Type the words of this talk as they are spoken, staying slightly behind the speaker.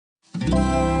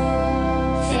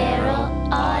Feral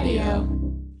Audio.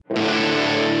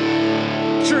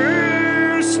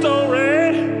 True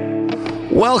story.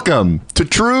 Welcome to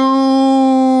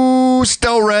True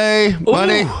Story.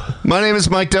 My name is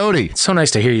Mike Doty. So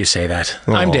nice to hear you say that.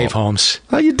 I'm Dave Holmes.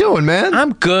 How you doing, man?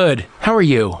 I'm good. How are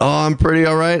you? Oh, I'm pretty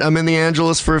all right. I'm in the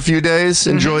Angelus for a few days.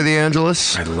 Enjoy the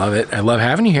Angelus. I love it. I love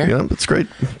having you here. Yeah, it's great.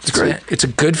 It's great It's a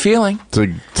good feeling.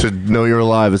 to know you're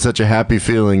alive. It's such a happy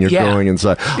feeling. You're going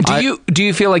inside. Do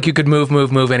you feel like you could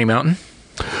move any mountain?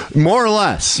 More or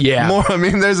less. Yeah. More. I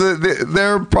mean,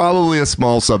 there are probably a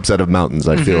small subset of mountains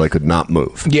I feel I could not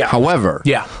move. Yeah. However,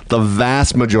 the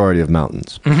vast majority of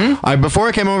mountains. Before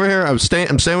I came over here, I'm staying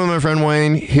with my friend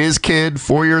Wayne. His kid,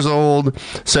 4 years old,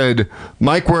 said,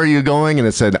 "Mike, where are you going?" And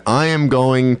it said, "I am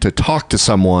going to talk to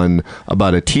someone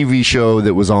about a TV show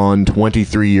that was on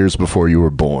 23 years before you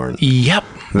were born." Yep.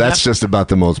 That's just about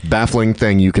the most baffling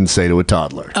thing you can say to a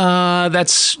toddler.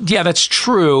 That's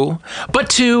true. But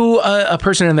to a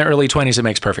person in their early 20s, it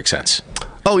makes perfect sense.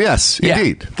 Oh, yes,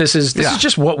 indeed. This is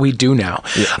just what we do now.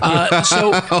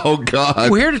 So, oh, God.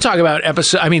 We're here to talk about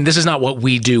episode. I mean, this is not what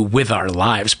we do with our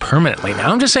lives permanently now.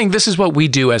 I'm just saying this is what we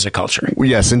do as a culture.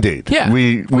 Yes, indeed. Yeah.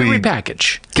 We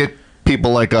repackage. Get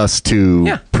people like us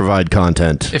to provide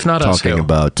content. If not us, talking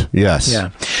about. Yes.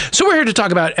 Yeah. So we're here to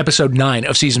talk about episode 9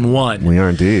 of season 1. We are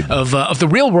indeed. Of The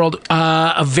Real World.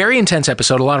 A very intense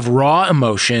episode. A lot of raw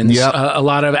emotions. Yep. A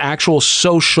lot of actual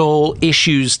social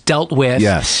issues dealt with.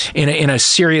 Yes. In a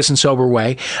serious and sober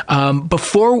way.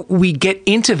 Before we get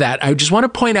into that, I just want to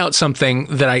point out something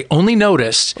that I only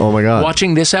noticed Oh my God.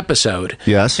 watching this episode.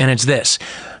 Yes. And it's this.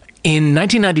 In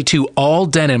 1992, all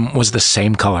denim was the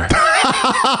same color.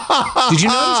 Did you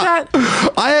notice that?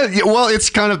 Well, it's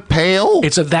kind of pale.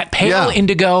 It's that pale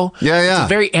indigo. Yeah, yeah. It's a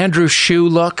very Andrew Shue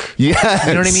look. Yes.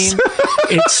 You know what I mean?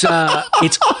 It's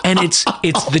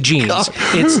the jeans.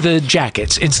 It's the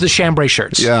jackets. It's the chambray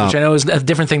shirts. Yeah. Which I know is a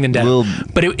different thing than denim.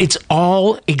 But it's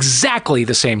all exactly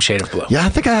the same shade of blue. Yeah, I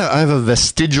think I have a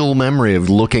vestigial memory of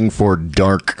looking for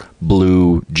dark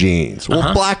blue jeans.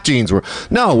 Well, black jeans were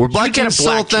black jeans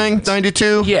still a thing?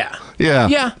 92? Yeah. Yeah.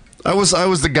 Yeah. I was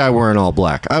the guy wearing all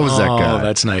black. I was that guy. Oh,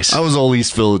 that's nice. I was old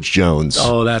East Village Jones.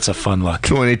 Oh, that's a fun look.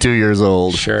 22 years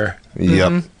old. Sure.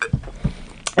 Yep.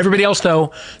 Everybody else,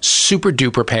 though, super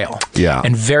duper pale. Yeah.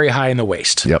 And very high in the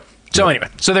waist. Yep. So anyway,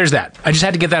 so there's that. I just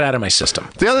had to get that out of my system.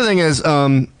 The other thing is,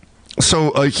 so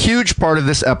a huge part of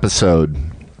this episode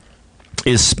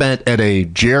is spent at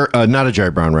not a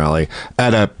Jerry Brown rally,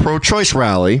 at a pro-choice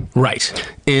rally. Right.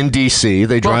 In D.C.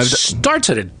 They drive. It starts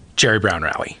at a Jerry Brown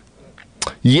rally.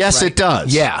 Yes, it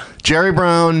does. Yeah. Jerry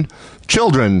Brown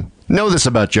children know this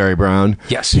about Jerry Brown.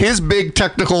 Yes. His big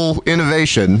technical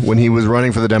innovation when he was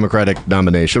running for the Democratic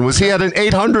nomination was he had an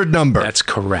 800 number. That's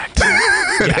correct.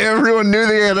 Everyone knew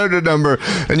the 800 number,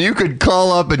 and you could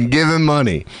call up and give him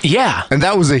money. Yeah. And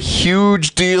that was a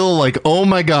huge deal. Like, oh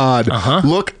my God,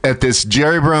 look at this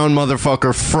Jerry Brown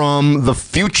motherfucker from the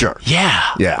future. Yeah.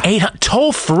 Yeah.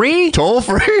 Toll free? Toll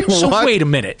free? So What? wait a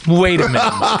minute, Mike.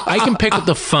 I can pick up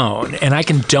the phone and I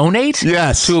can donate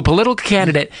to a political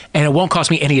candidate, and it won't cost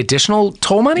me any additional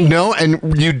toll money? No,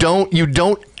 and you don't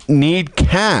need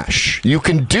cash. You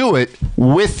can do it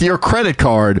with your credit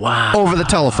card over the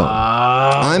telephone.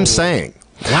 I'm saying.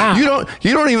 Wow.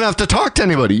 You don't even have to talk to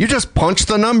anybody. You just punch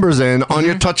the numbers in on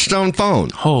your touchtone phone.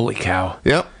 Holy cow.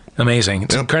 Yep. Amazing.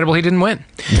 It's incredible he didn't win.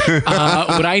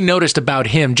 What I noticed about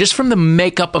him, just from the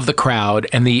makeup of the crowd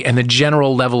and the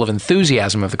general level of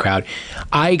enthusiasm of the crowd,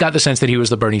 I got the sense that he was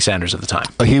the Bernie Sanders of the time.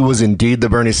 He was indeed the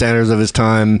Bernie Sanders of his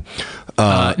time.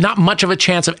 Not much of a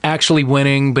chance of actually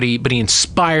winning, but he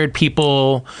inspired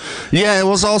people. Yeah, it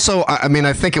was also, I mean,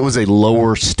 I think it was a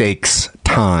lower stakes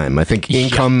time. I think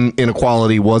income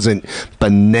inequality wasn't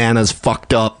bananas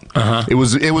fucked up. It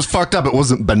was fucked up. It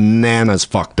wasn't bananas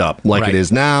fucked up like it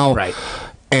is now. Right.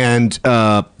 And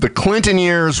the Clinton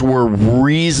years were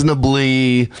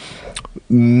reasonably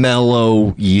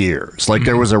mellow years. Like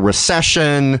there was a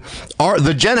recession.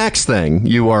 The Gen X thing,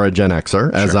 you are a Gen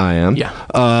Xer, as I am,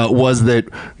 was that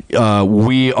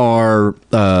we are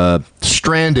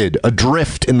stranded,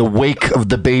 adrift in the wake of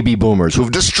the baby boomers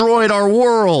who've destroyed our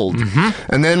world.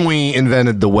 And then we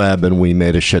invented the web and we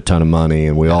made a shit ton of money,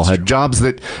 and we all had jobs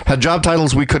that had job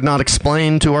titles we could not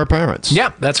explain to our parents.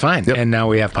 Yeah, that's fine. And now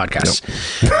we have podcasts.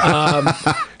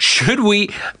 Should we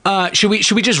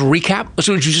just recap?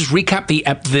 Should we just recap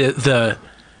the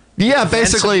Yeah,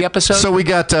 basically. The episode? So we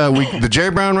got the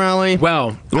Jerry Brown rally.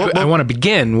 Well, I want to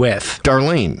begin with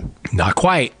Darlene. Not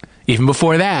quite. Even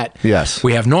before that, Yes,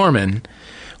 we have Norman.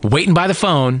 waiting by the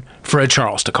phone for a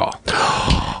Charles to call.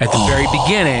 At the very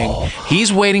beginning,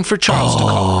 he's waiting for Charles to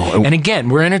call. And again,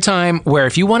 we're in a time where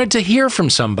if you wanted to hear from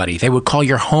somebody, they would call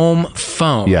your home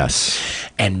phone. Yes.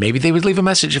 And maybe they would leave a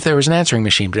message if there was an answering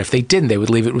machine. But if they didn't, they would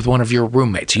leave it with one of your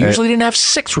roommates. You usually didn't have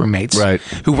 6 roommates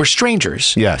who were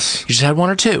strangers. Yes. You just had 1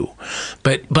 or 2.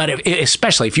 But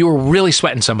especially if you were really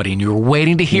sweating somebody and you were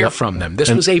waiting to hear from them, this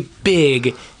was a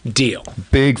big deal.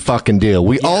 Big fucking deal.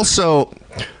 We also...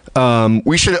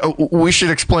 we should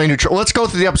explain who let's go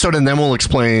through the episode and then we'll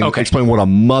explain what a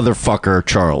motherfucker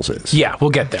Charles is. Yeah, we'll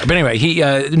get there. But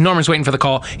anyway, Norman's waiting for the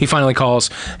call. He finally calls.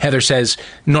 Heather says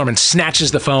Norman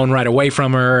snatches the phone right away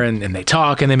from her, and they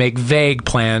talk and they make vague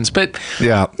plans. But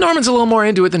Norman's a little more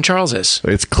into it than Charles is.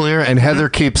 It's clear, and Heather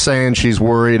keeps saying she's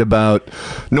worried about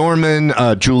Norman.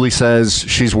 Julie says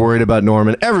she's worried about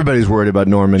Norman. Everybody's worried about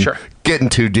Norman. Sure. Getting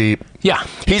too deep. Yeah.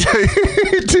 He's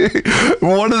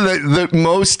one of the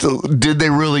most did they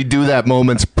really do that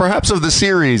moments perhaps of the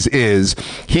series is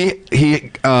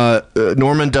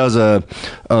Norman does a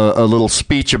little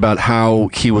speech about how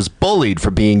he was bullied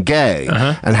for being gay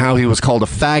and how he was called a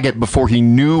faggot before he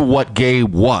knew what gay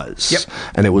was. Yep.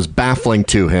 And it was baffling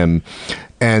to him.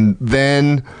 And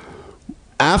then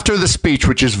after the speech,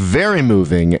 which is very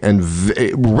moving and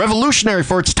revolutionary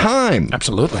for its time.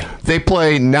 Absolutely. They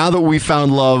play Now That We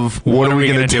Found Love, What Are We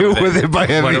Going to Do With It by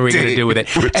Heavy D. What are we going to do with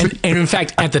it? And in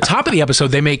fact, at the top of the episode,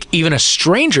 they make even a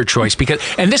stranger choice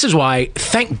and this is why,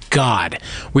 thank God,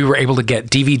 we were able to get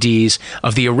DVDs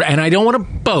of and I don't want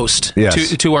to boast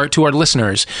to our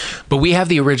listeners, but we have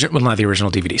the original, well, not the original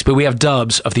DVDs, but we have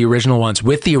dubs of the original ones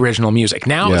with the original music.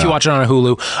 Now, if you watch it on a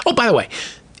Hulu, oh, by the way,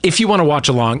 if you want to watch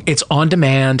along, it's on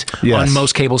demand on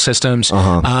most cable systems.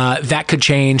 That could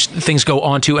change. Things go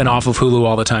onto and off of Hulu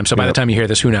all the time. So by the time you hear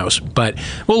this, who knows? But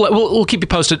we'll keep you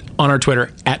posted on our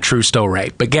Twitter at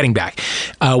TrueStory. But getting back,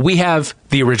 we have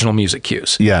the original music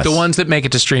cues. Yes. The ones that make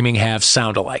it to streaming have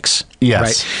sound-alikes. Yes.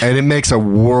 Right? And it makes a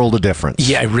world of difference.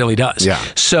 Yeah, it really does. Yeah.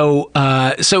 So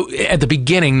at the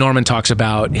beginning, Norman talks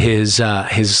about his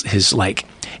like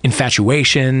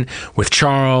infatuation with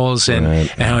Charles and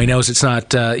how he knows it's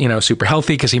not super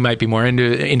healthy because he might be more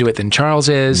into it than Charles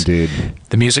is. Indeed.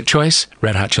 The music choice,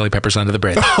 Red Hot Chili Peppers Under the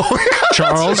Bridge.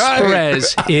 Charles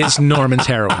Perez is Norman's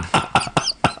heroine.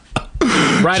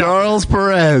 Right Charles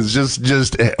Perez,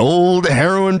 just old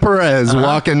heroin Perez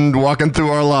walking through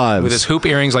our lives with his hoop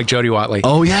earrings like Jody Watley.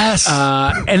 Oh yes.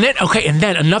 And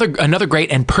then another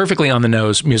great and perfectly on the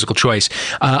nose musical choice.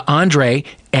 Andre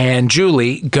and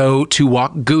Julie go to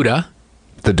walk Gouda,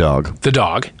 the dog,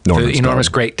 Norman's the enormous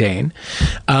dog. Great Dane.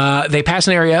 They pass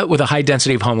an area with a high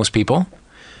density of homeless people.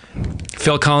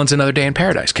 Phil Collins' Another Day in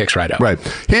Paradise kicks right up. Right.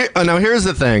 Now, here's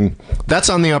the thing. That's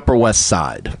on the Upper West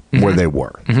Side where they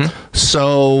were.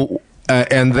 So,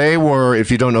 and they were,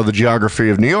 if you don't know the geography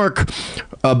of New York,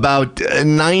 about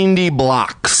 90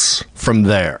 blocks from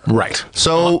there. Right.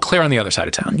 So clear on the other side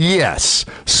of town. Yes.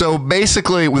 So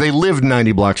basically, they lived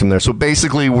 90 blocks from there. So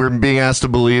basically, we're being asked to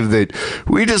believe that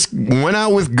we just went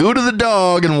out with Gouda the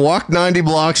dog and walked 90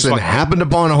 blocks and happened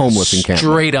upon a homeless encampment.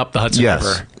 Straight up the Hudson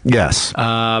River. Yes.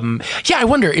 I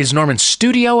wonder, is Norman's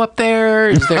studio up there?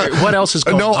 Is there what else is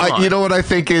going on? You know what I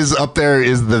think is up there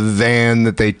is the van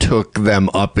that they took them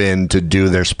up in to do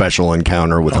their special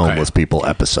encounter with homeless people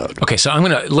episode. Okay, so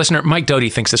listener Mike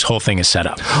Doty thinks this whole thing is set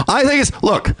up. I think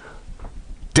look,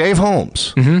 Dave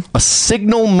Holmes, a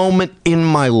signal moment in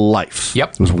my life.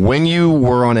 Yep. It was when you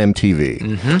were on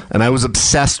MTV, and I was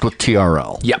obsessed with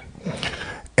TRL. Yep.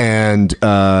 And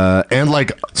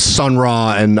like Sun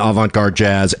Ra and Avant-Garde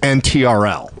Jazz and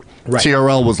TRL. Right.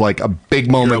 TRL was like a big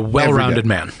moment. You're a well-rounded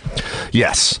man.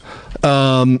 Yes.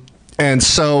 And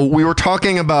so we were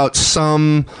talking about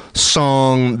some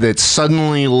song that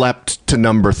suddenly leapt to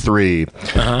number 3,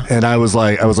 and I was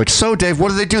like, so Dave, what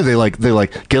do? They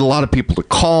get a lot of people to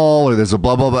call, or there's a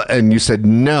blah blah blah, and you said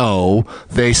no.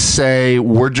 They say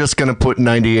we're just going to put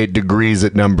 98 Degrees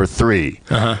at number 3,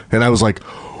 and I was like,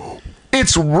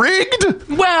 it's rigged.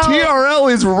 Well, TRL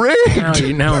is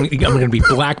rigged. Now I'm going to be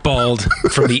blackballed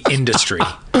from the industry.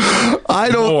 I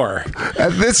don't. More.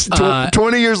 At this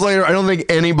 20 years later, I don't think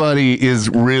anybody is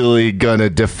really gonna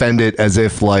defend it as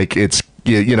if like it's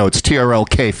it's TRL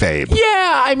kayfabe.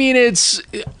 Yeah, I mean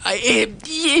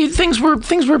things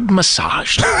were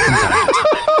massaged.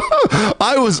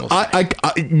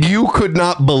 You could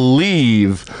not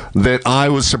believe that I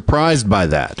was surprised by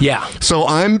that. Yeah. So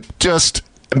I'm just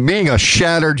being a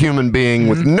shattered human being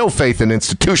with no faith in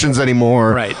institutions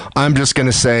anymore. Right. I'm just going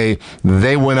to say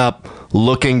they went up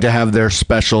looking to have their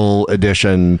special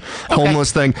edition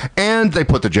homeless thing, and they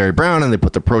put the Jerry Brown and they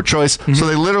put the pro-choice. So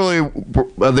they literally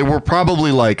they were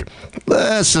probably like,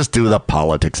 let's just do the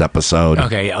politics episode.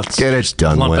 Okay, yeah, let's get it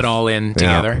done. Lump with. it all in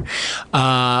together.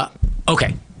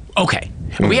 Okay.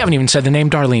 We haven't even said the name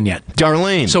Darlene yet.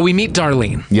 Darlene. So we meet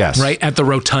Darlene. Yes. Right at the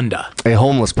rotunda. A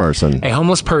homeless person. A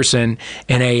homeless person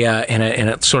in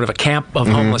a sort of a camp of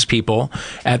homeless people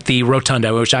at the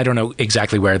rotunda, which I don't know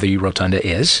exactly where the rotunda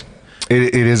is.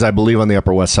 It is, I believe, on the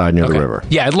Upper West Side near the river.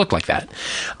 Yeah, it looked like that.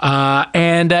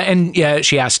 And yeah,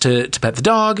 she asked to pet the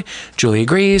dog. Julie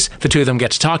agrees. The two of them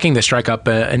get to talking. They strike up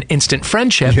an instant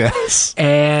friendship. Yes.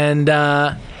 And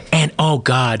oh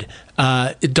God,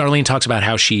 Darlene talks about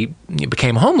how she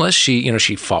became homeless.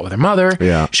 She fought with her mother.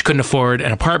 Yeah. She couldn't afford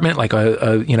an apartment, like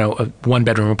a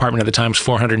 1-bedroom apartment at the time was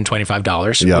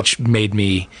 $425, which made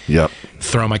me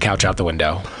throw my couch out the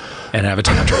window and have a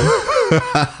tantrum.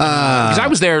 Because I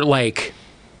was there like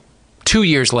 2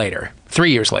 years later.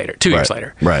 3 years later, 2 years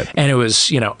later, right? And it was,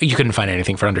 you couldn't find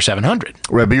anything for under $700,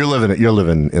 right? But you're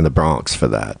living in the Bronx for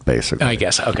that, basically. I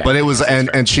guess. Okay, but it was,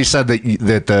 and she said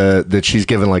that she's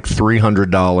given like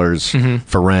 $300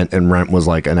 for rent, and rent was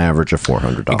like an average of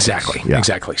 $400.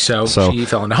 Exactly. So she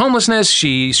fell into homelessness.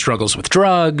 She struggles with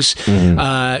drugs.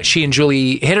 She and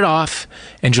Julie hit it off,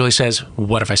 and Julie says,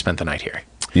 "What if I spent the night here?"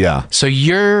 Yeah. So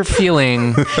you're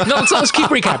feeling... No, let's keep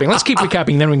recapping. Let's keep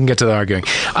recapping, then we can get to the arguing.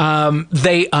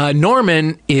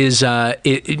 Norman is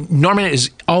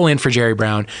all in for Jerry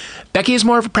Brown. Becky is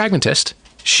more of a pragmatist.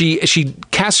 She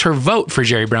casts her vote for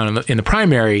Jerry Brown in the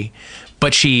primary,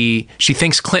 but she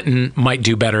thinks Clinton might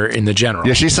do better in the general.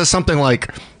 Yeah, she says something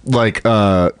like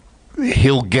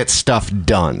he'll get stuff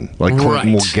done. Like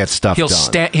Clinton will get stuff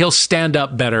done. He'll stand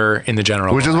up better in the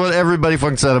general. Which is what everybody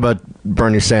fucking said about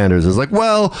Bernie Sanders. Is like,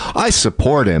 well, I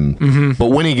support him, but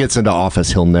when he gets into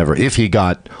office, he'll never. If he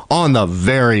got on the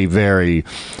very, very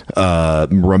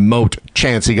remote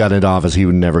chance he got into office, he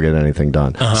would never get anything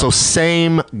done. So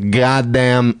same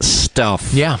goddamn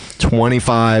stuff. Yeah,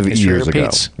 25 years ago.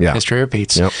 Yeah, history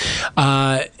repeats. Yep.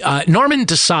 Norman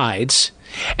decides.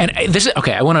 And this is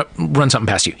okay. I want to run something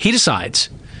past you. He decides,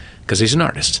 because he's an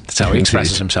artist, that's how he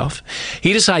expresses himself.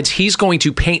 He decides he's going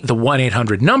to paint the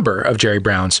 1-800 number of Jerry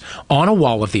Brown's on a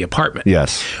wall of the apartment.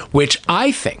 Yes, which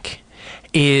I think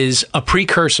is a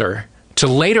precursor to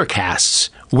later casts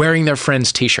wearing their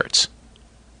friends' T-shirts.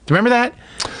 Do you remember that?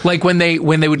 Like when they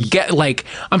would get, like,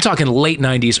 I'm talking late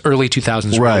 90s, early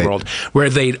 2000s real world, where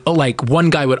they'd, like,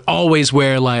 one guy would always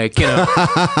wear, like,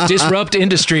 Disrupt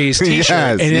Industries T-shirt,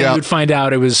 and then you would find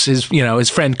out it was his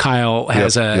friend Kyle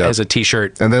has a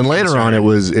T-shirt, and then later on it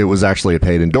was actually a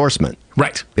paid endorsement.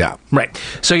 Right. Yeah. Right.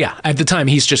 So yeah, at the time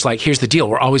he's just like, here's the deal: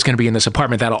 we're always going to be in this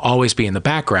apartment. That'll always be in the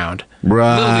background.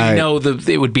 Right. Little did you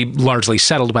know it would be largely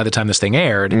settled by the time this thing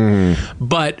aired,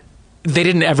 but they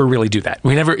didn't ever really do that.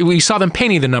 We saw them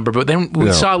painting the number, but then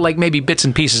we saw like maybe bits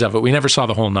and pieces of it. We never saw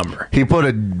the whole number. He put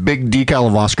a big decal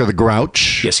of Oscar the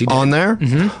Grouch on there.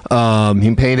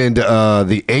 He painted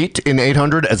the 8 in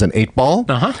 800 as an 8-ball.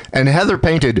 And Heather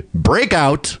painted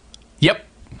Breakout. Yep.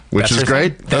 Which is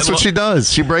great. That's what she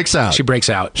does. She breaks out. She breaks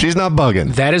out. She's not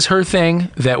bugging. That is her thing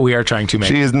that we are trying to make.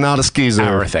 She is not a skeezer.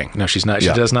 Our thing. No, she's not.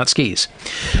 She does not skis.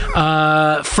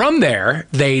 From there,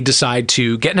 they decide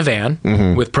to get in a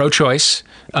van with pro-choice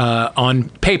on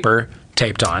paper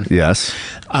taped on. Yes.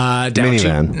 A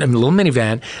little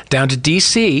minivan down to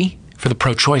D.C. for the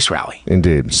pro-choice rally.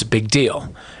 Indeed. It's a big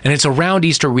deal. And it's around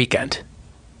Easter weekend,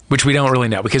 which we don't really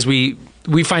know because we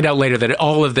find out later that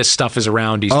all of this stuff is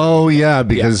around Easter. Oh, yeah,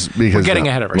 because we're getting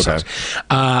ahead of ourselves.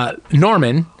 Okay.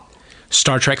 Norman,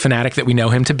 Star Trek fanatic that we know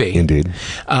him to be. Indeed.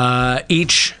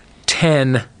 Each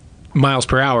 10 miles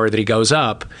per hour that he goes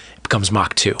up, it becomes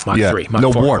Mach 2, Mach 3, Mach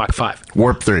 4, warp. Mach 5.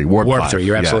 Warp 3, Warp 5. Warp 3,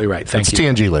 you're absolutely right. Thank you.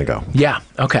 It's TNG lingo. Yeah,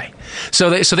 okay. So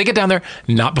they get down there,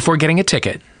 not before getting a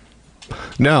ticket.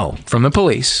 No, from the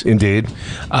police. Indeed.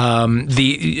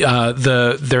 The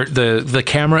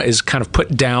camera is kind of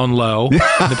put down low in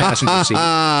the passenger seat.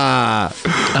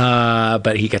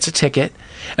 But he gets a ticket,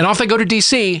 and off they go to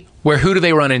D.C. Where who do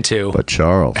they run into? But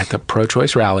Charles at the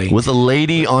pro-choice rally with a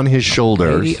lady on his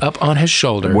shoulders, up on his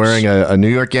shoulders, wearing a New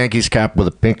York Yankees cap with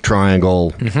a pink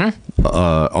triangle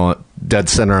on dead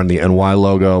center on the NY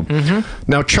logo.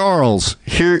 Now Charles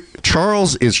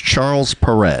is Charles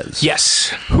Perez. Yes.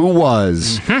 Who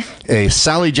was a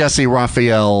Sally Jesse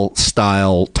Raphael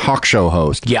style talk show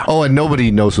host. Yeah. Oh, and nobody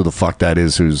knows who the fuck that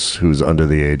is who's under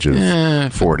the age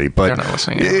of 40. But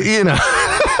you know.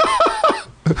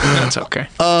 That's okay.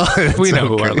 We know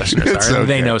who our listeners are.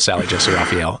 They know Sally Jesse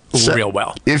Raphael real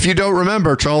well. If you don't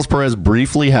remember, Charles Perez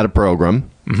briefly had a program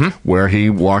where he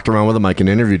walked around with a mic and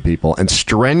interviewed people and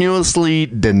strenuously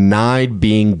denied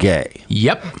being gay.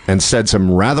 Yep. And said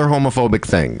some rather homophobic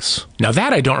things. Now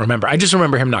that I don't remember. I just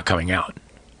remember him not coming out.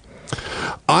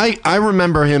 I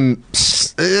remember him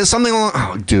something along.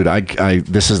 Oh, dude, I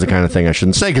this is the kind of thing I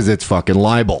shouldn't say because it's fucking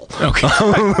libel. Okay.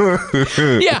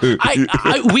 Yeah,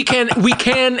 we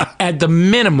can at the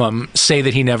minimum say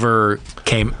that he never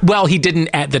came. Well, he didn't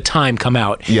at the time come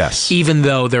out. Yes, even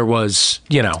though there was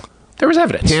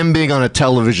evidence. Him being on a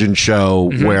television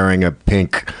show wearing a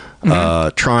pink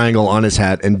triangle on his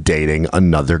hat and dating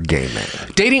another gay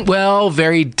man.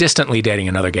 Very distantly dating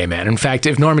another gay man. In fact,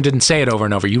 if Norman didn't say it over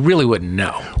and over, you really wouldn't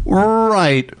know.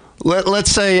 Right. Let's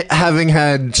say having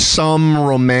had some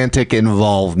romantic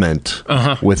involvement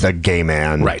with a gay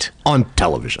man on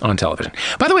television.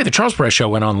 By the way, the Charles Perez show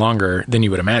went on longer than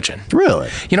you would imagine. Really?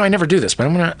 I never do this, but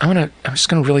I'm just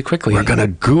gonna really quickly. We're gonna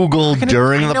Google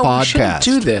during the podcast. We shouldn't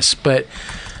do this, but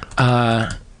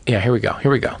yeah, here we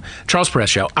go. Charles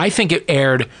Perez show. I think it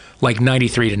aired like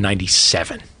 93 to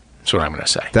 97. That's what I'm gonna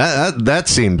say. That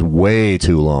seemed way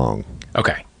too long.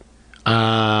 Okay.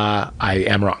 I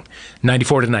am wrong.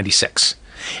 94 to 96.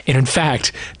 And in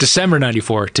fact, December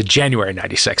 94 to January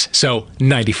 96. So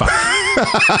 95.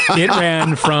 It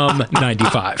ran from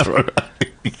 95.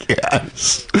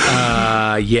 Yes.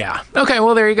 Yeah. Okay,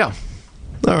 well, there you go.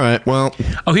 All right. Well.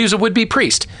 Oh, he was a would-be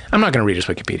priest. I'm not going to read his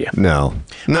Wikipedia. No.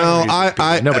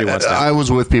 Nobody wants that. I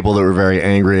was with people that were very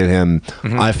angry at him.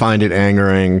 I find it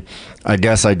angering. I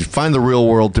guess I'd find the real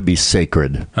world to be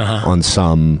sacred on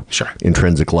some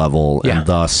intrinsic level, and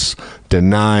thus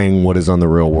denying what is on the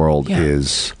real world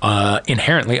is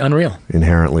inherently unreal,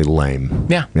 inherently lame.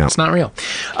 Yeah, it's not real.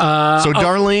 So,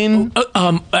 Darlene,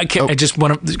 I just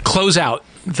want to close out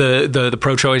the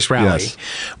pro-choice rally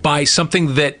by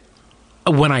something that,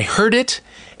 when I heard it,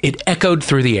 it echoed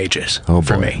through the ages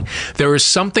for me. There was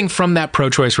something from that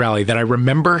pro-choice rally that I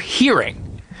remember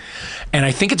hearing, and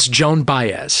I think it's Joan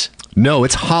Baez. No,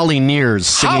 it's Holly Nears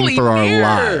singing For Our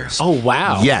Lives. Oh,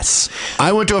 wow. Yes.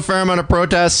 I went to a fair amount of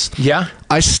protests. Yeah?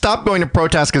 I stopped going to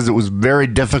protests because it was very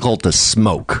difficult to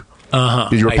smoke.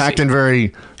 Because you were packed in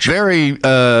very, very, with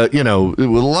a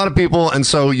lot of people, and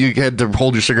so you had to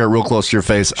hold your cigarette real close to your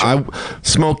face.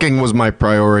 Smoking was my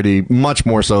priority, much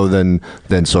more so than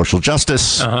social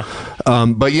justice.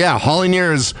 But yeah, Holly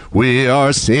Nears, we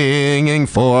are singing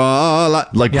for our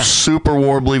lives. Super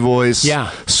warbly voice.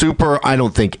 Yeah. Super, I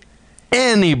don't think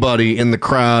anybody in the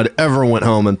crowd ever went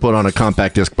home and put on a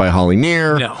compact disc by Holly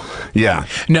Near. No. Yeah.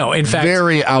 No, in fact.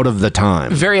 Very out of the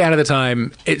time. Very out of the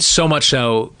time. It's so much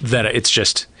so that it's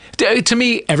just, to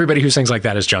me, everybody who sings like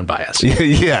that is Joan Baez.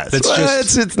 Yes.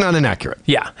 It's not inaccurate.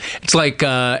 Yeah. It's like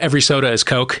every soda is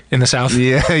Coke in the South.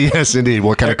 Yeah, yes, indeed.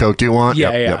 What kind of Coke do you want?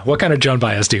 Yeah. What kind of Joan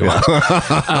Baez do you want?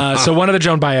 So one of the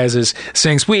Joan Baez's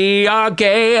sings, "We are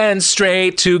gay and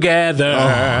straight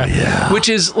together," which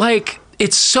is like,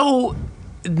 it's so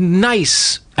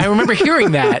nice. I remember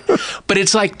hearing that, but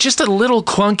it's like just a little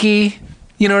clunky.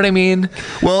 You know what I mean?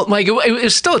 Well, like it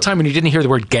was still a time when you didn't hear the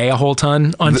word gay a whole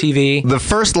ton on TV. The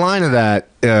first line of that,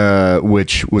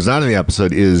 which was not in the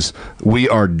episode, is "We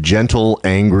are gentle,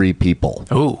 angry people."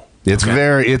 Oh. It's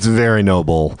very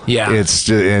noble. Yeah. It's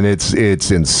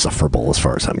insufferable as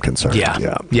far as I'm concerned.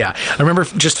 Yeah. I remember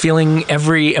just feeling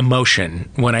every emotion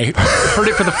when I heard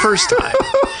it for the first time.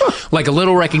 Like a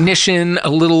little recognition,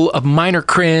 a minor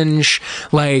cringe,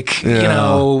 like,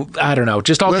 I don't know,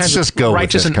 just all kinds of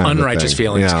righteous and unrighteous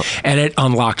feelings. Yeah. And it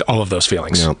unlocked all of those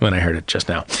feelings when I heard it just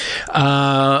now.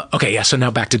 So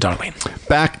now back to Darlene.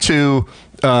 Back to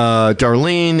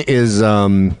Darlene is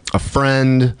a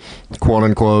friend, quote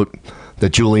unquote,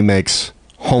 that Julie makes,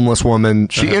 homeless woman.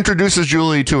 She introduces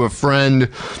Julie to a friend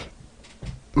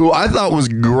who I thought was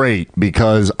great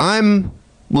because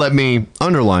let me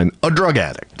underline, a drug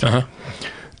addict.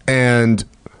 And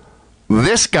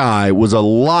this guy was a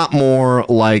lot more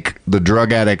like the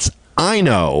drug addicts I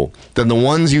know than the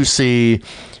ones you see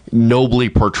nobly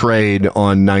portrayed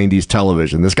on 90s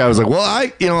television. This guy was like,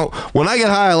 well, when I get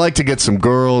high, I like to get some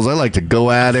girls. I like to go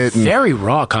at it. And very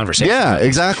raw conversation. Yeah,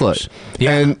 exactly.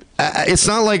 Yeah. And it's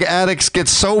not like addicts get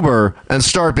sober and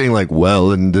start being like,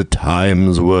 well, and the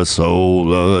times were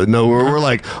so... no, we're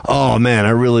like, oh, man,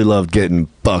 I really loved getting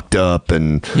fucked up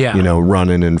and,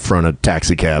 running in front of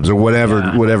taxi cabs or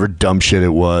whatever dumb shit it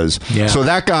was. Yeah. So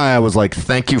that guy, I was like,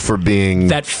 thank you for being...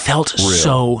 That felt real.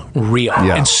 So real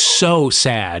and so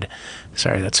sad.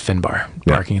 Sorry, that's Finbar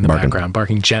barking in the background,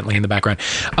 barking gently in the background.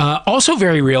 Also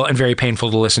very real and very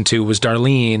painful to listen to was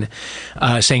Darlene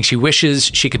saying she wishes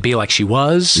she could be like she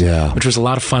was, which was a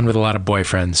lot of fun with a lot of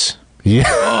boyfriends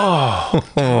Yeah.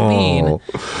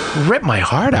 Rip my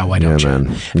heart out. Why don't you?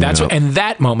 Man. That's Yeah. what, and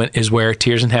that moment is where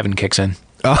Tears in Heaven kicks in.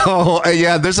 Oh,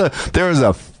 yeah. There is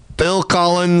a Phil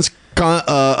Collins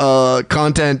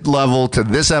content level to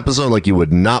this episode like you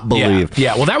would not believe.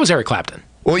 Yeah. Well, that was Eric Clapton.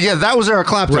 Well, yeah, that was Eric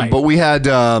Clapton, Right. but we had...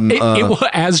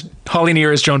 As Holly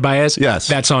Near as Joan Baez, Yes.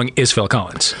 that song is Phil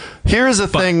Collins. Here's the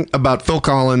thing about Phil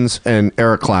Collins and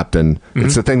Eric Clapton.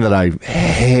 It's the thing that I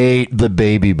hate the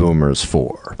baby boomers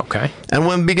for. Okay. And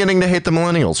I'm beginning to hate the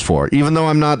millennials for, even though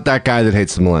I'm not that guy that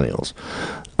hates the millennials.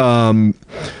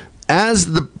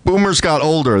 As the boomers got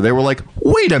older, they were like,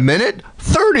 wait a minute,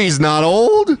 30's not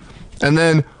old. And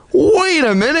then, wait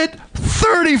a minute,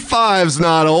 35's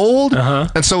not old.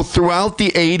 And so throughout the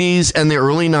 80s and the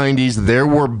early 90s, there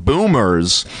were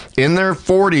boomers in their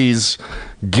 40s,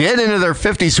 get into their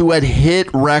 50s, who had hit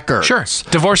records. Sure.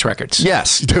 Divorce records.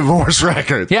 Yes, divorce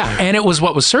records. Yeah. And it was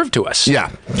what was served to us.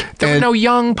 Yeah. There were no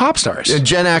young pop stars.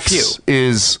 Gen X Few.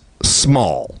 is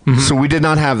small. So we did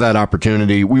not have that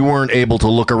opportunity. We weren't able to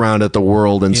look around at the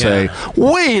world and say,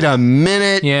 wait a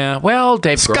minute. Yeah. Well,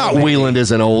 Dave Scott Grohl, Weiland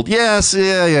isn't old. Yes,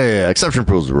 yeah. Exception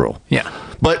proves the rule. Yeah.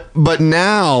 But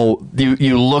now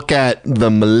you look at the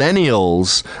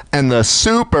millennials and the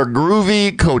super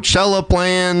groovy Coachella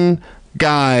playing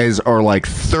guys are like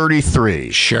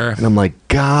 33. Sure. And I'm like,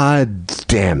 God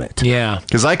damn it. Yeah.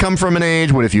 Because I come from an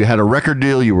age when if you had a record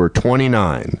deal, you were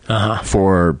 29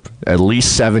 for at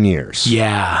least 7 years.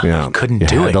 Yeah. Yeah. You couldn't You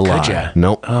do had it, to could lie. you?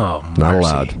 Nope. Oh, not mercy.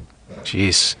 allowed.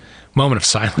 Jeez. Moment of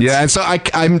silence. Yeah, and so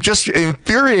I'm just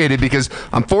infuriated because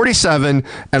I'm 47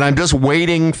 and I'm just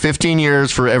waiting 15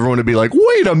 years for everyone to be like,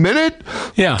 wait a minute,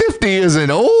 Yeah. 50 isn't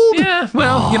old. Yeah.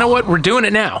 Well, you know what? We're doing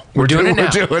it now. We're doing it now.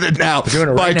 We're doing it now doing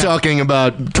it by right now. talking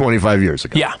about 25 years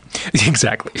ago. Yeah,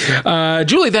 exactly.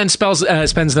 Julie then spends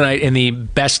the night in the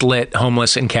best lit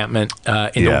homeless encampment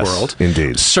in Yes, the world.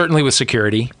 indeed. Certainly with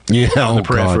security. Yeah, on the oh God,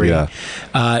 periphery.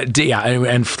 yeah.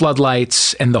 And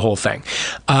floodlights and the whole thing.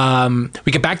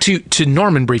 We get back to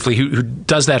Norman briefly, who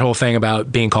does that whole thing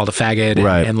about being called a faggot and,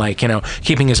 Right. and like, you know,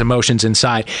 keeping his emotions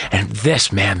inside. And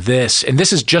this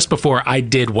is just before I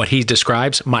did what he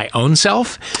describes, my own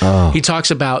self. Oh. He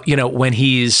talks about, you know, when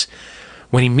he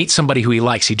meets somebody who he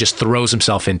likes, he just throws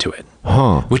himself into it.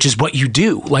 Which is what you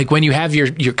do. Like when you have your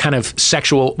kind of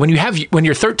sexual, when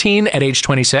you're 13 at age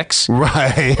 26,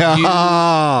 Right.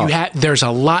 there's a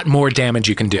lot more damage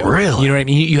you can do. Really? You know what I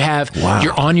mean?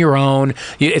 You're on your own.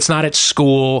 It's not at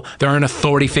school. There aren't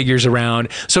authority figures around.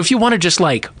 So if you want to just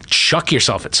like chuck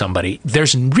yourself at somebody,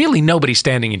 there's really nobody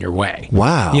standing in your way.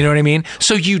 Wow. You know what I mean?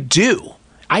 So you do.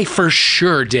 I for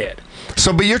sure did.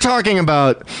 So, but you're talking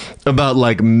about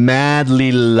like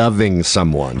madly loving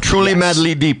someone, truly, Yes.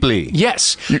 madly, deeply.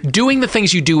 Yes. Doing the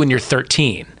things you do when you're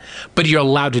 13, but you're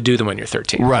allowed to do them when you're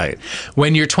 13. Right.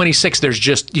 When you're 26,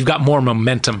 you've got more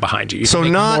momentum behind you. You So can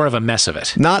make not- more of a mess of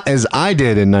it. Not as I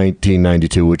did in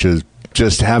 1992, which is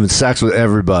just having sex with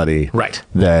everybody. Right.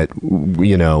 That,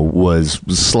 you know, was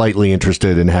slightly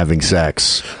interested in having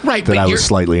sex. Right, That but I you're- was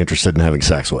slightly interested in having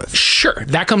sex with. Sure,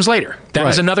 that comes later. That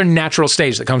is Right. another natural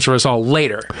stage that comes for us all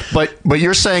later. But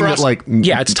you're saying For that us- like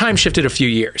yeah, it's time shifted a few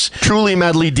years. truly,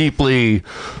 madly, deeply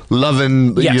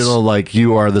loving, Yes. you know, like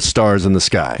you are the stars in the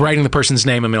sky. Writing the person's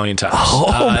name a million times.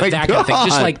 my that kind of thing. Just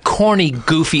God. like corny,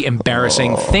 goofy,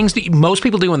 embarrassing things that most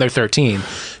people do when they're 13,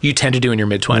 you tend to do in your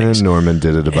mid 20s. And Norman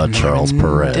did it about Charles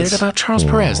Perez. Did it about Charles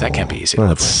Perez. That can't be easy. to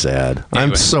That's live sad. I'm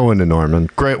Anyway. so into Norman.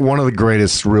 One of the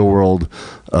greatest real world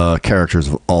characters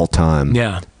of all time.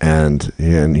 Yeah. And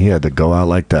he had to go out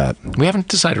like that. with. We haven't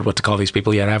decided what to call these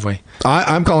people yet, have we?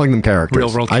 I'm calling them characters.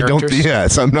 Real world I don't. characters?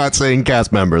 Yes, I'm not saying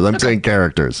cast members. I'm saying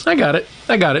characters. I got it.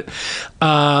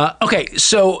 Okay,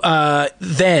 so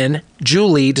then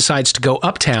Julie decides to go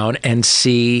uptown and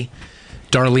see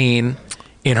Darlene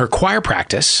in her choir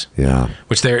practice. Yeah.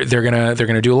 Which they're gonna do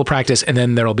a little practice, and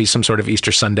then there'll be some sort of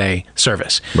Easter Sunday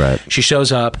service. Right. She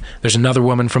shows up. There's another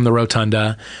woman from the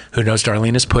rotunda who knows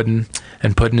Darlene is Puddin',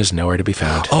 and Puddin' is nowhere to be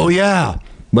found. Oh yeah.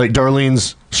 Like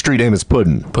Darlene's street name is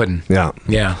Puddin'. Puddin'. Yeah.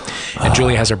 Yeah. And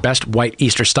Julie has her best white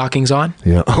Easter stockings on.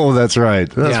 Yeah. Oh, that's right.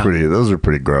 That's Yeah. pretty. Those are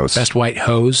pretty gross. Best white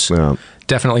hose. Yeah.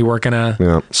 Definitely working a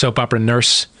Yeah. soap opera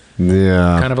nurse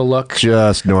Yeah. kind of a look.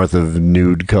 Just north of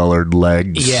nude colored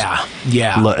legs. Yeah.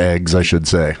 Eggs, I should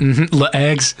say.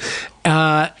 Eggs.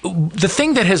 The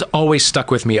thing that has always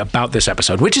stuck with me about this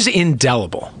episode, which is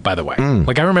indelible, by the way.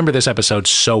 Like, I remember this episode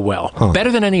so well. Better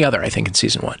than any other, I think, in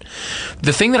season 1.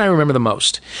 The thing that I remember the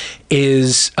most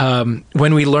is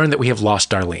when we learn that we have lost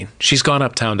Darlene. She's gone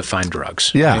uptown to find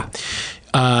drugs. Yeah.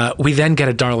 right? We then get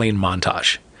a Darlene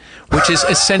montage, which is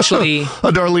essentially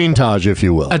A Darlene Taj, if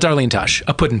you will. a Darlene Tosh,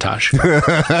 a Puddin' Tosh.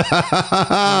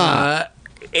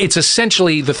 it's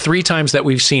essentially the 3 times that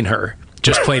we've seen her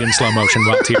just played in slow motion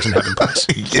while Tears in Heaven plays.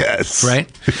 Yes. Right?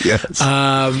 Yes.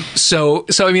 So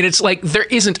I mean, it's like there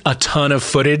isn't a ton of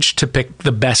footage to pick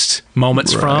the best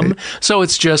moments from. So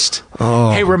it's just,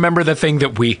 hey, remember the thing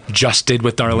that we just did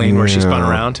with Darlene where she spun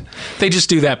around? They just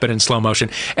do that, but in slow motion.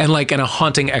 And like in a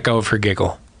haunting echo of her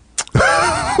giggle.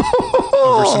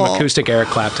 Over some acoustic Eric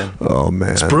Clapton. Oh,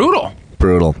 man. It's brutal.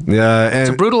 Brutal. Yeah. And, it's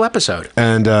a brutal episode.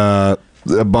 And a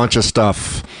bunch of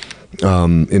stuff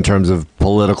in terms of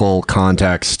political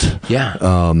context. Yeah.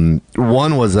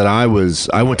 One was that I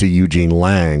went to Eugene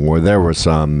Lang, where there were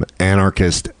some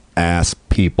anarchist ass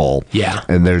people. Yeah.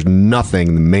 And there's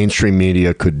nothing the mainstream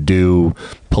media could do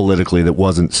politically that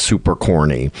wasn't super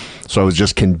corny. So I was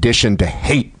just conditioned to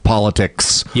hate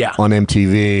politics on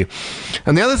MTV.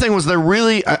 And the other thing was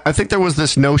I think there was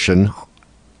this notion,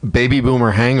 baby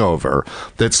boomer hangover,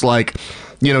 that's like,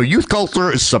 youth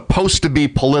culture is supposed to be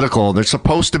political. There's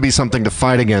supposed to be something to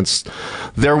fight against.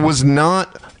 There was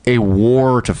not a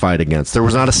war to fight against. There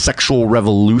was not a sexual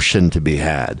revolution to be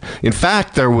had. In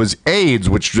fact, there was AIDS,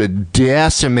 which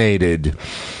decimated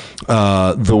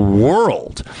the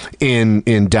world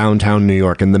in downtown New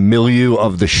York and the milieu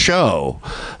of the show.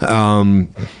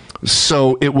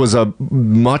 So it was a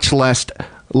much less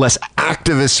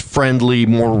activist friendly,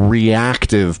 more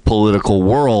reactive political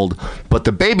world. But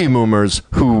the baby boomers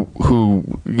who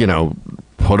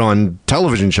put on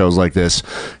television shows like this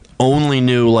only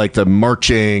knew like the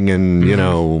marching and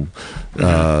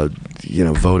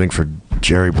voting for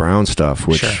Jerry Brown stuff,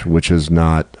 which is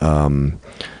not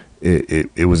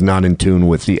it was not in tune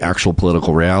with the actual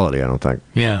political reality, I don't think.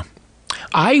 Yeah.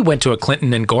 I went to a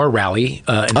Clinton and Gore rally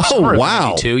in the summer of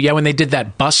 92. Yeah, when they did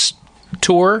that bus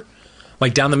tour,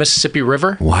 like down the Mississippi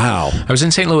River. Wow. I was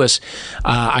in St. Louis.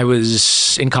 I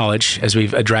was in college, as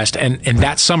we've addressed. And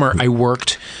that summer, I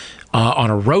worked on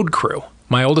a road crew.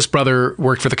 My oldest brother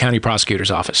worked for the county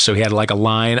prosecutor's office. So he had like a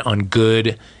line on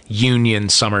good union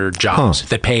summer jobs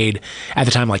that paid at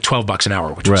the time like $12 an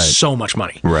hour, which was so much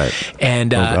money. Right.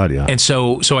 And and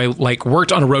so I like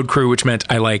worked on a road crew, which meant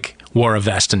I like wore a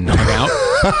vest and hung out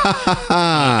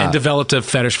and developed a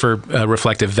fetish for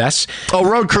reflective vests. Oh,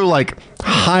 road crew, like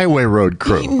highway road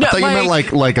crew. No, I thought you meant like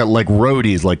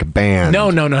roadies, like a band. No.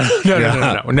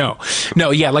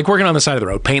 Yeah, like working on the side of the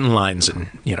road, painting lines and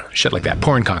shit like that,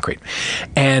 pouring concrete.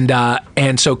 And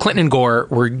so Clinton and Gore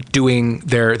were doing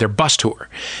their bus tour,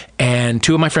 and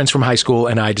 2 of my friends from high school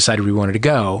and I decided we wanted to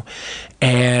go.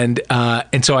 And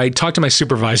so I talked to my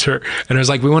supervisor and I was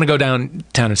like, we want to go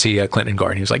downtown and see Clinton and Gore.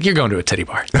 And he was like, you're going to a titty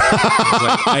bar. I was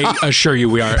like, I assure you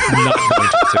we are not going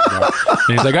to a titty bar.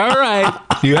 And he's like, all right,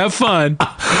 you have fun.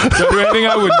 Don't do anything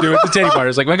I wouldn't do at the titty bar. I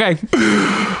was like, okay,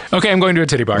 I'm going to a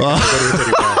titty bar.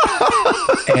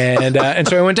 And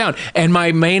so I went down. And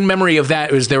my main memory of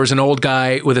that was there was an old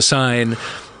guy with a sign,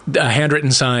 a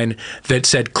handwritten sign that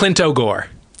said Clinto Gore.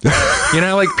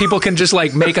 Like people can just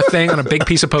like make a thing on a big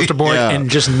piece of poster board and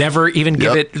just never even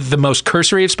give it the most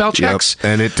cursory of spell checks.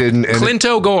 And it didn't.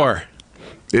 Clinto Gore.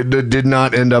 It did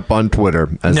not end up on Twitter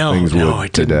as things would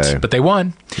it today. Didn't. But they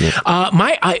won.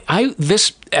 Yeah.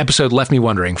 This episode left me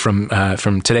wondering from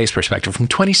today's perspective, from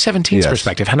 2017's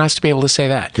perspective. How nice to be able to say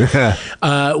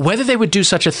that. Whether they would do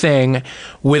such a thing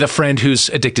with a friend who's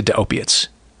addicted to opiates.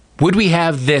 Would we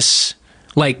have this?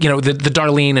 Like, the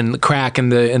Darlene and the crack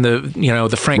and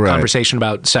the frank conversation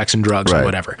about sex and drugs and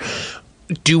whatever.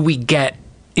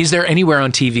 Is there anywhere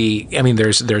on TV? I mean,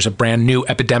 there's a brand new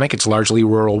epidemic. It's largely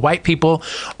rural white people.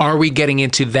 Are we getting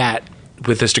into that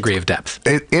with this degree of depth?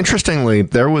 Interestingly,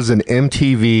 there was an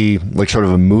MTV, like sort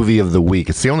of a movie of the week.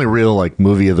 It's the only real like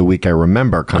movie of the week I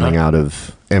remember coming out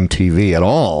of MTV at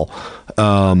all,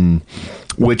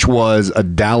 which was a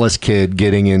Dallas kid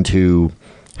getting into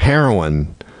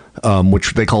heroin,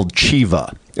 which they called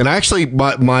Chiva. And actually,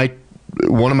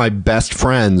 one of my best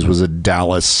friends was a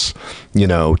Dallas,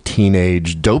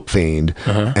 teenage dope fiend,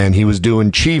 and he was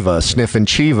doing Chiva, sniffing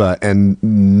Chiva, and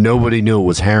nobody knew it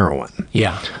was heroin.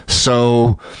 Yeah.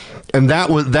 So, and that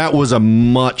was a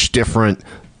much different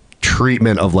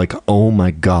treatment of like, oh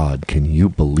my God, can you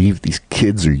believe these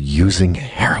kids are using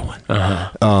heroin?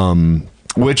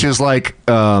 Which is like,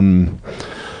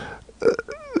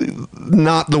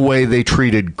 not the way they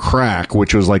treated crack,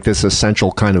 which was like this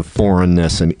essential kind of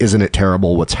foreignness, and isn't it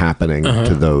terrible what's happening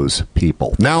to those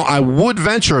people? Now, I would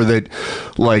venture that,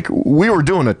 like, we were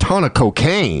doing a ton of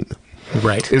cocaine.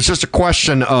 Right. It's just a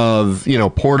question of,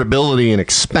 portability and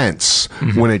expense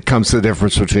when it comes to the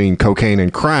difference between cocaine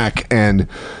and crack. And,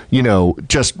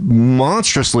 just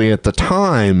monstrously at the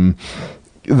time,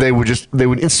 they would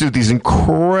institute these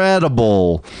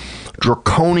incredible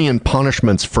draconian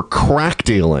punishments for crack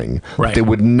dealing. Right. They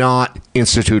would not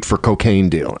institute for cocaine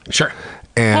dealing. Sure.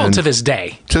 And well, to this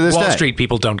day, Wall Street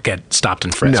people don't get stopped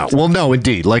and frisked. No, well, no,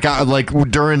 indeed. Like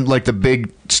during like the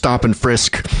big stop and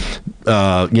frisk,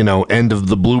 end of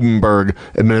the Bloomberg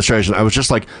administration, I was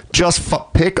just like,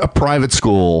 pick a private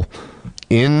school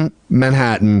in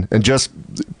Manhattan and just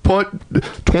put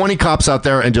 20 cops out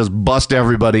there and just bust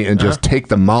everybody and just take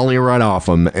the molly right off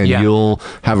them, and you'll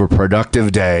have a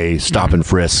productive day. Stop and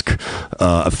frisk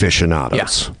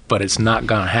aficionados. Yeah, but it's not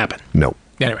gonna happen. No.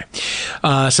 Anyway,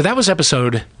 so that was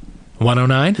episode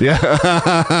 109.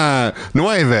 Yeah.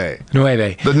 Nueve.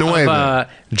 The Nueve.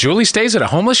 Julie Stays at a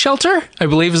Homeless Shelter, I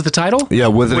believe is the title. Yeah,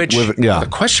 with a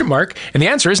question mark. And the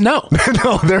answer is no.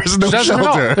 No, there's no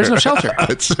shelter. There's no shelter.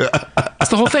 That's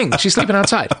the whole thing. She's sleeping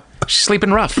outside. She's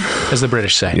sleeping rough, as the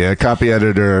British say. Yeah, copy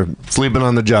editor sleeping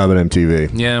on the job at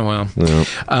MTV. Yeah, well. Yeah.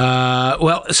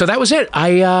 So that was it.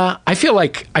 I feel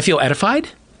edified.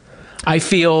 I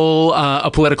feel a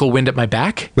political wind at my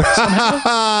back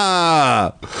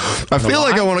somehow. I feel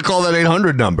like I want to call that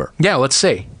 800 number. Yeah, let's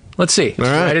see. Did you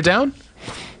write it down?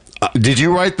 Did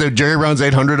you write the Jerry Brown's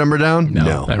 800 number down?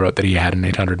 No. I wrote that he had an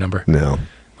 800 number. No.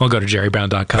 We'll go to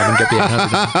jerrybrown.com and get the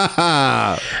 800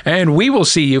 number. And we will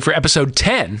see you for episode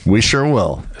 10. We sure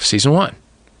will. Of season 1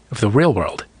 of The Real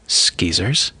World,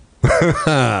 Skeezers.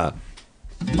 Feral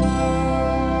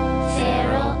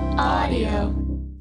Audio.